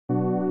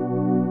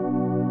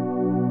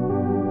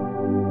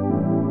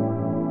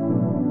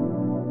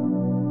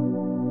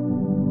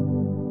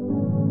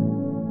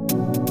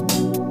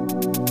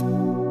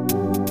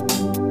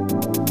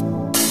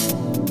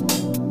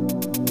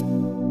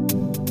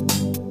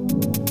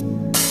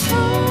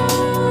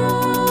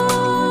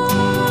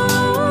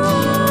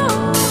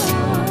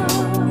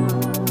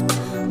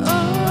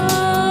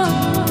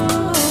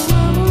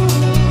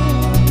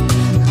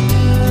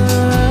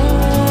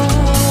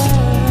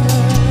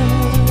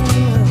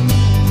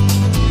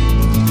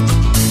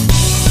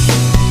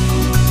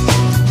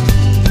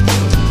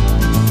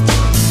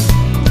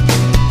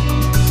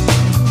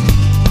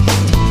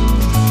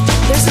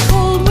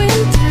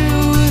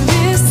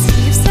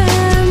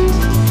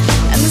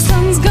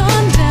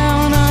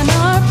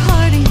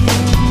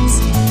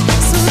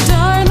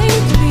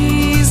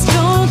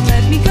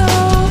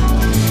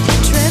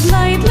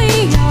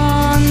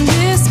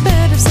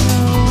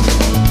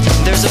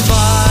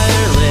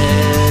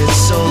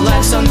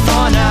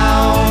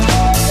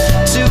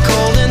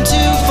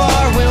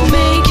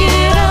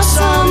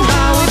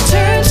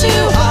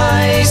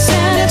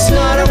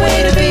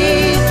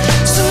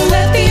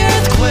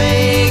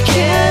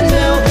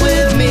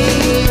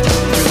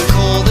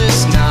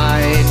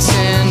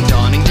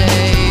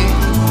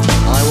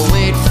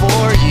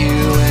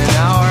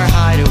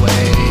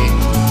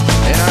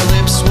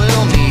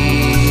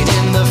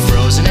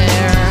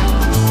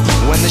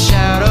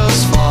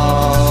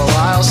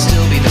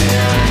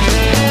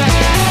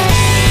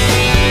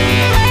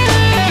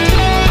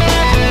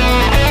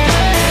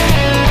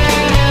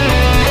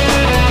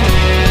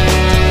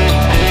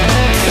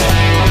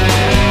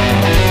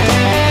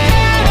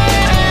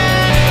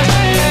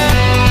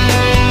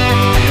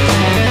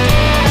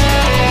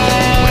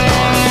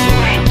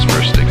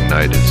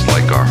night, it's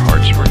like our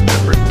hearts were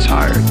never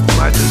tired.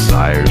 My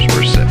desires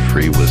were set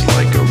free, was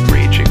like a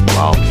raging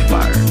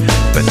wildfire.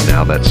 But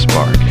now that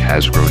spark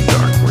has grown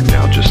dark, we're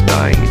now just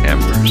dying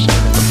embers.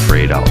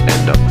 Afraid I'll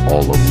end up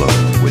all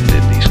alone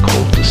within these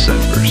cold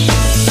Decembers.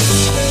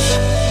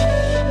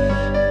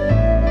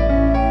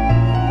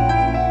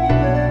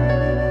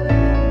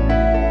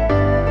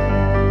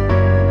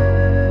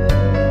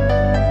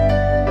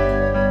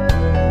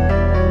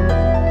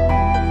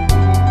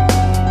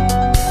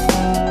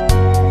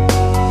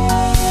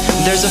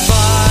 There's a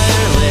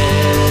fire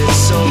lit,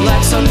 so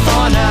let's unfold.